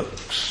good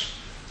works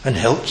and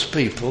helped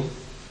people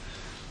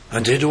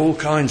and did all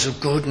kinds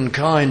of good and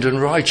kind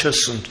and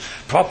righteous and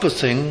proper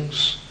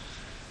things,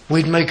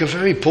 we'd make a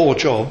very poor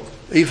job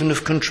even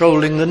of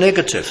controlling the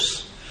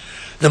negatives.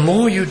 The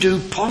more you do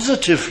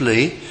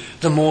positively,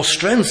 the more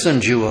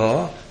strengthened you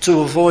are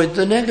to avoid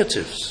the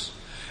negatives.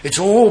 It's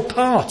all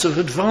part of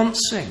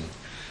advancing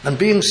and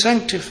being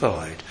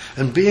sanctified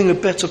and being a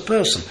better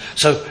person.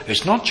 So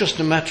it's not just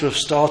a matter of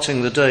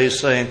starting the day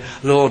saying,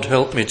 Lord,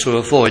 help me to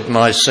avoid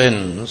my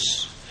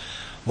sins.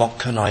 What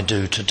can I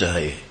do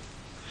today?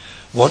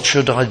 What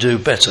should I do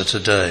better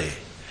today?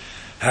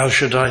 How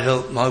should I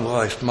help my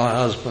wife, my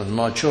husband,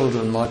 my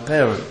children, my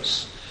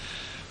parents?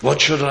 What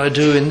should I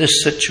do in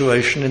this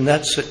situation, in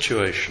that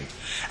situation?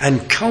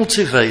 And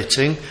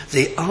cultivating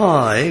the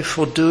eye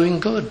for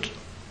doing good.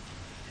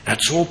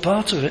 That's all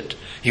part of it.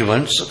 You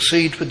won't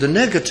succeed with the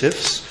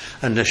negatives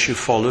unless you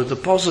follow the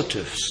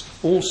positives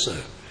also.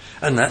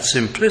 And that's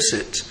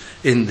implicit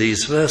in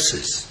these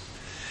verses.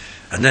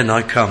 And then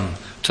I come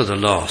to the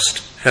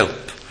last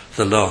help,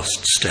 the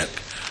last step.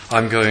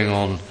 I'm going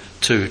on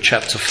to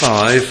chapter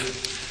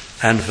 5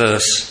 and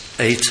verse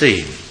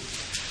 18.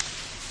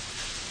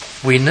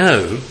 We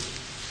know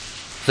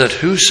that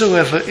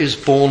whosoever is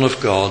born of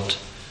God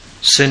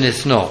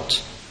sinneth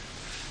not,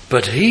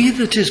 but he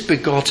that is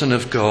begotten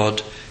of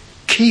God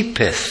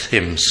keepeth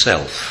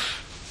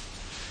himself,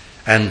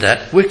 and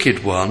that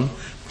wicked one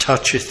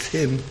toucheth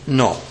him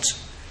not.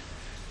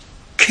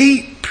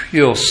 Keep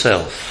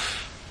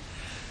yourself.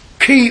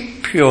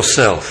 Keep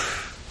yourself.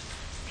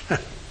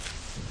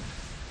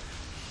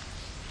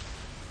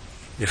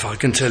 If I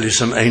can tell you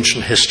some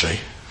ancient history,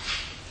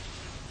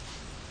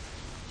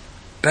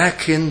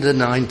 back in the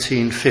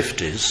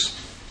 1950s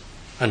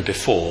and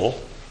before,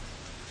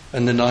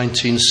 and the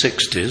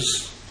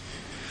 1960s,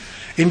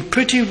 in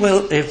pretty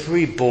well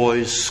every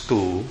boys'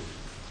 school,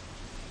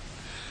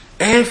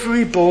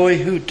 every boy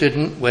who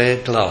didn't wear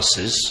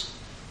glasses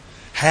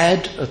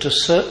had, at a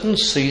certain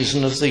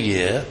season of the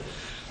year,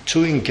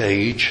 to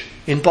engage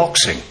in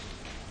boxing.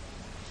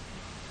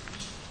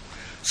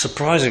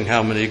 Surprising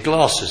how many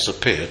glasses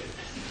appeared.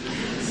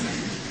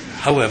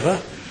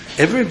 However,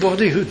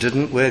 everybody who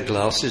didn't wear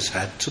glasses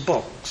had to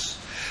box.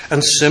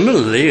 And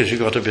similarly, as you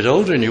got a bit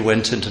older and you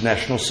went into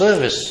national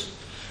service,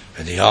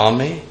 in the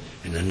army,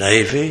 in the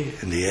navy,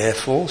 in the air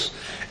force,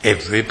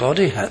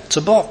 everybody had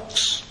to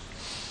box.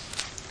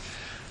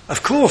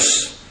 Of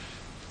course,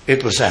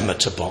 it was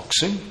amateur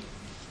boxing,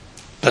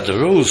 but the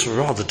rules were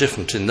rather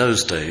different in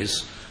those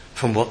days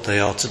from what they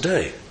are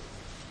today.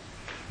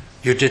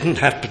 You didn't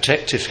have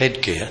protective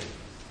headgear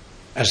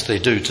as they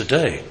do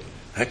today.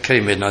 That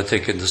came in, I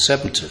think, in the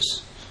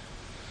 70s,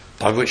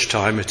 by which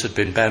time it had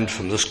been banned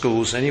from the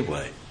schools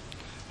anyway.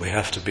 We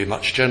have to be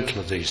much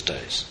gentler these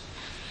days.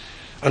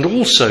 And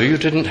also, you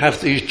didn't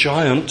have these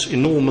giant,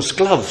 enormous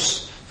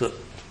gloves that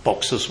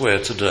boxers wear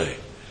today.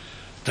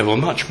 They were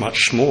much,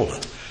 much smaller.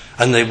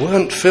 And they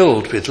weren't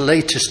filled with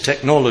latest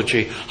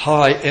technology,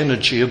 high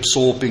energy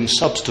absorbing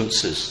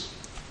substances.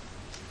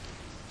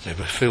 They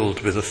were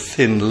filled with a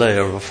thin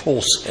layer of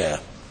horsehair.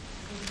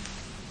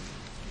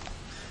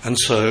 And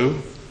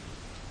so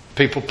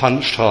people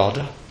punched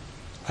harder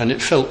and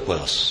it felt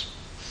worse.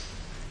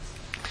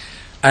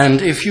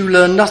 And if you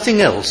learn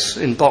nothing else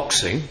in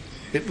boxing,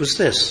 it was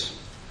this: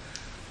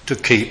 to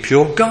keep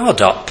your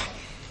guard up.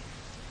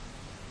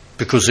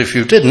 Because if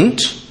you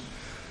didn't,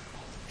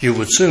 you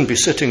would soon be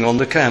sitting on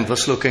the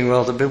canvas looking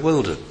rather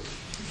bewildered.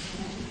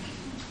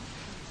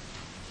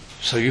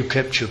 So you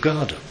kept your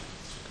guard up.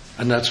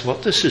 And that's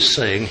what this is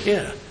saying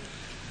here.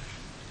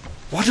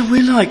 What are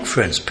we like,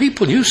 friends?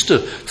 People used to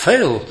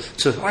fail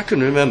to... I can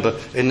remember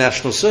in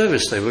national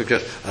service they would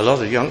get a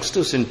lot of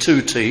youngsters in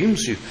two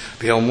teams. You'd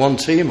be on one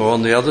team or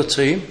on the other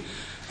team,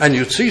 and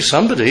you'd see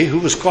somebody who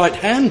was quite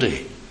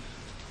handy,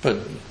 but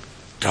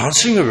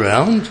dancing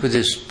around with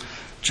his...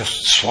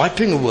 just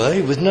swiping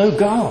away with no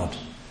guard.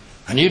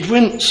 And you'd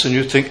wince and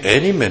you'd think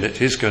any minute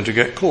he's going to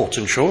get caught,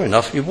 and sure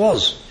enough he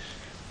was.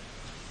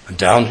 And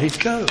down he'd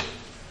go.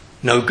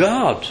 No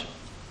guard.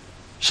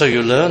 So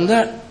you learn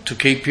that, to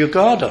keep your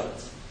guard up.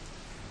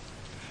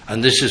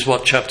 And this is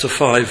what chapter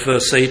 5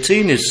 verse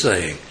 18 is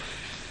saying.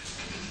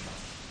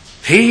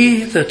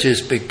 He that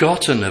is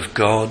begotten of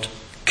God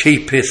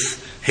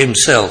keepeth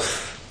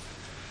himself.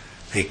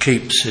 He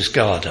keeps his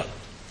guard up.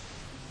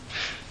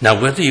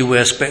 Now, whether you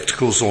wear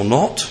spectacles or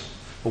not,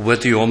 or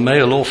whether you're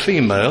male or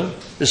female,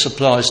 this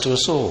applies to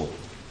us all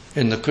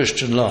in the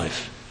Christian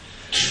life.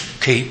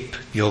 Keep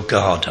your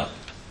guard up.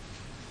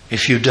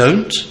 If you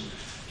don't,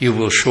 you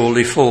will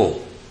surely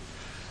fall.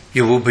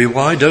 You will be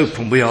wide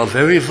open. We are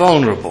very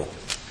vulnerable.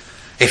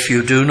 If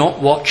you do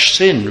not watch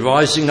sin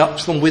rising up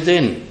from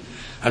within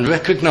and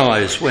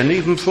recognize when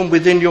even from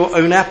within your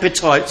own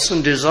appetites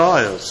and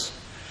desires,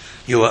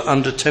 you are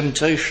under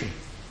temptation.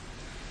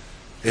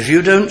 If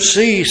you don't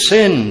see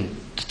sin,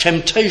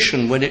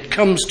 temptation, when it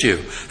comes to you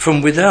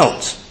from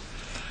without,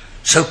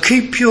 so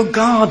keep your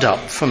guard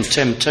up from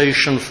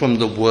temptation from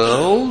the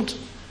world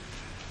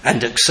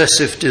and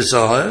excessive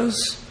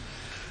desires,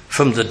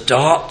 from the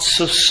darts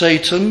of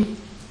Satan,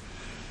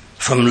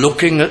 from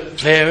looking at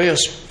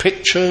various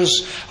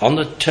pictures on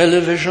the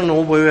television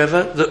or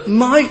wherever that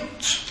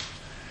might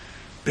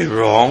be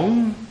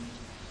wrong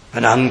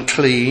and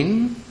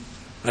unclean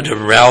and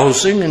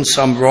arousing in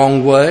some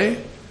wrong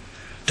way.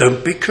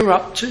 Don't be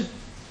corrupted.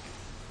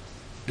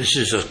 This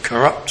is a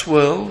corrupt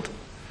world.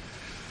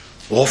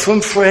 Or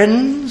from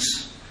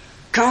friends.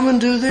 Come and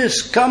do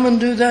this, come and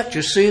do that.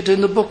 You see it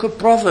in the book of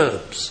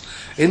Proverbs,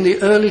 in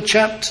the early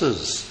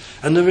chapters,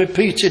 and the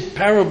repeated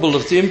parable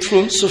of the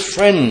influence of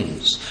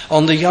friends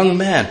on the young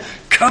man.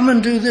 Come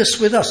and do this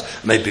with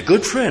us. Maybe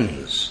good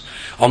friends.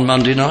 On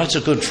Monday night, a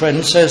good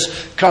friend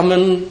says, come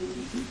and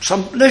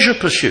some leisure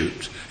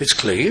pursuit. It's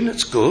clean,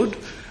 it's good.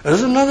 And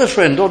there's another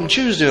friend on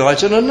Tuesday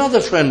night and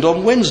another friend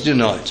on Wednesday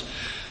night.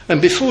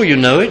 And before you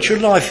know it, your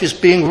life is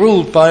being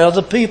ruled by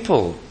other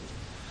people.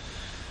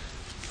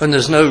 And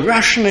there's no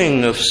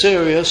rationing of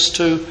serious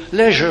to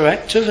leisure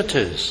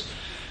activities.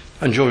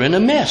 And you're in a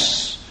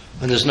mess.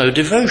 And there's no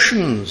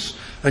devotions.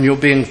 And you're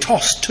being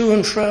tossed to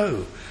and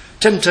fro.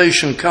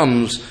 Temptation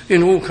comes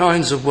in all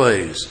kinds of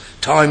ways.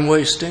 Time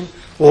wasting,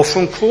 or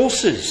from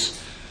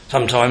courses.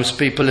 Sometimes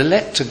people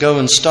elect to go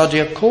and study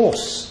a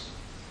course.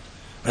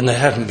 And they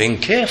haven't been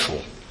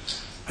careful.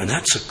 And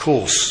that's a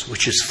course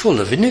which is full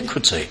of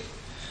iniquity.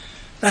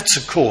 That's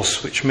a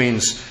course which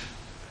means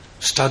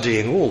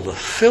studying all the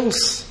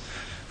filth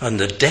and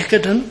the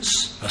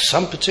decadence of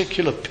some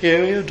particular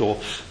period or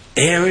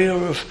area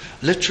of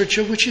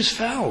literature which is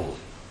foul.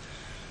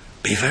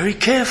 Be very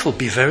careful,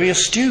 be very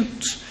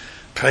astute.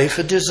 Pray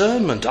for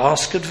discernment,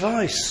 ask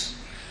advice.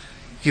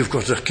 You've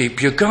got to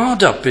keep your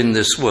guard up in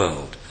this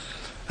world.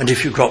 And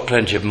if you've got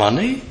plenty of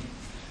money,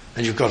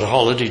 and you've got a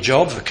holiday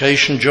job,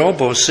 vacation job,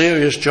 or a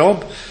serious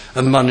job,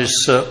 and money's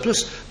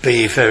surplus,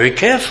 be very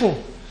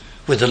careful.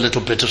 With a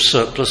little bit of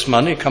surplus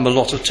money come a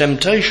lot of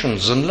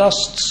temptations and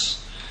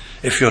lusts,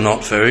 if you're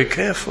not very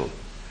careful.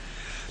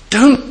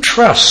 Don't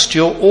trust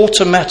your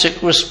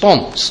automatic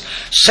response.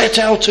 Set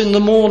out in the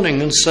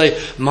morning and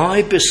say,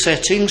 my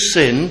besetting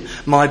sin,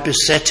 my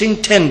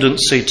besetting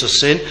tendency to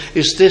sin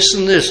is this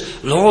and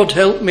this. Lord,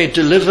 help me,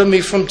 deliver me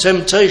from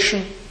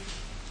temptation.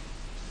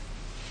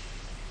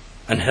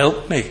 And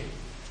help me,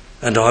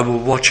 and I will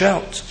watch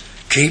out.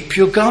 Keep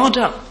your guard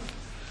up,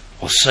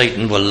 or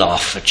Satan will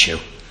laugh at you.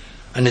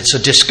 And it's a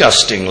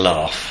disgusting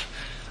laugh,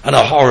 and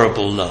a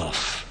horrible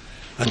laugh.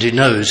 And he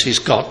knows he's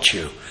got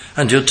you,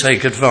 and he'll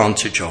take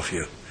advantage of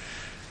you.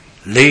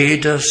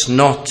 Lead us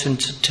not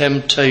into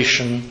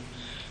temptation,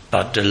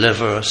 but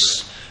deliver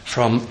us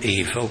from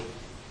evil.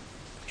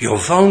 You're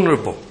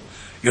vulnerable.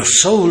 Your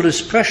soul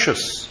is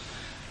precious,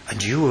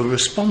 and you are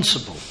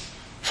responsible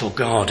for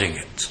guarding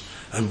it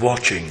and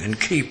watching and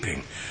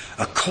keeping.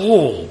 A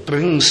call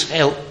brings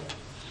help.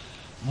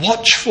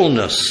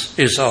 Watchfulness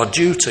is our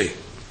duty.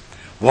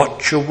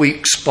 Watch your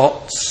weak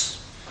spots.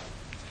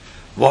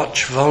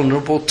 Watch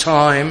vulnerable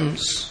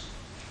times.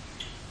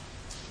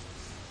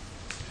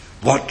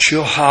 Watch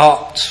your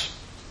heart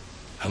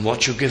and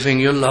what you're giving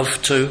your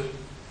love to.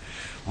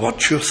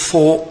 Watch your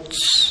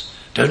thoughts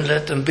Don't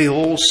let them be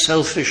all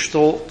selfish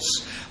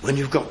thoughts when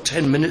you've got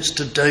 10 minutes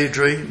to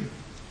daydream.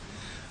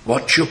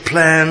 Watch your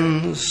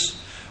plans,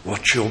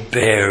 watch your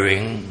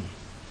bearing,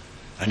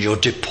 and your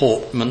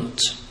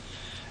deportment,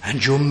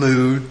 and your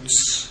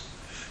moods,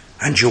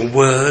 and your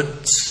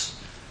words,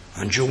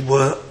 and your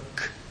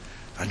work,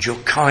 and your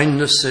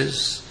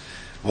kindnesses.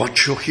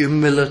 Watch your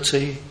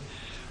humility,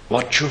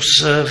 watch your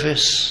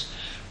service,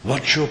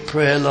 watch your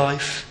prayer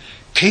life.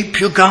 Keep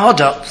your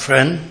guard up,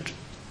 friend.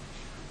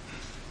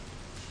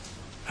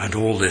 And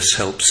all this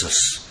helps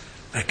us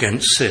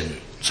against sin.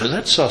 So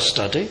that's our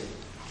study.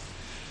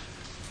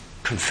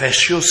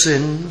 Confess your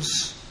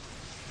sins.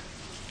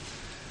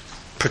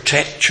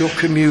 Protect your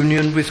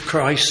communion with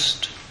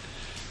Christ.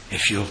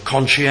 If you're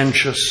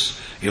conscientious,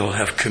 you'll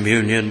have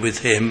communion with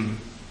him.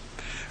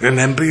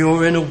 Remember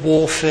you're in a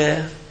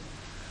warfare.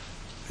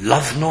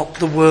 Love not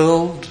the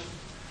world.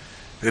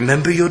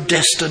 Remember your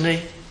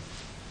destiny.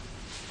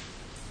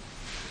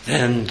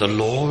 Then the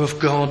law of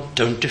God,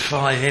 don't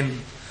defy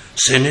him.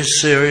 Sin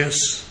is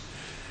serious.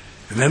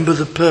 Remember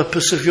the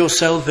purpose of your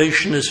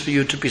salvation is for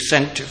you to be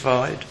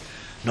sanctified,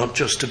 not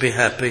just to be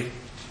happy.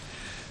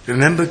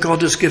 Remember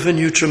God has given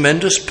you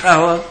tremendous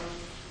power,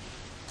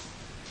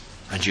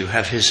 and you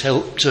have his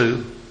help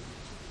too.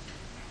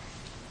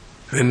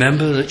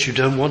 Remember that you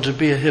don't want to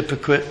be a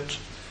hypocrite,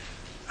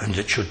 and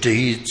that your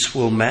deeds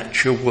will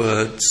match your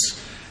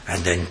words,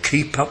 and then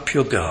keep up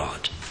your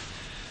guard.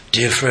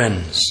 Dear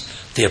friends,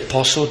 the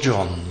Apostle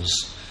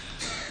John's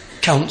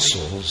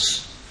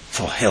counsels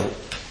for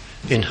help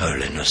in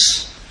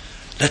holiness.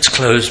 Let's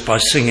close by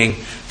singing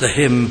the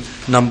hymn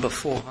number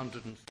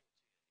 400.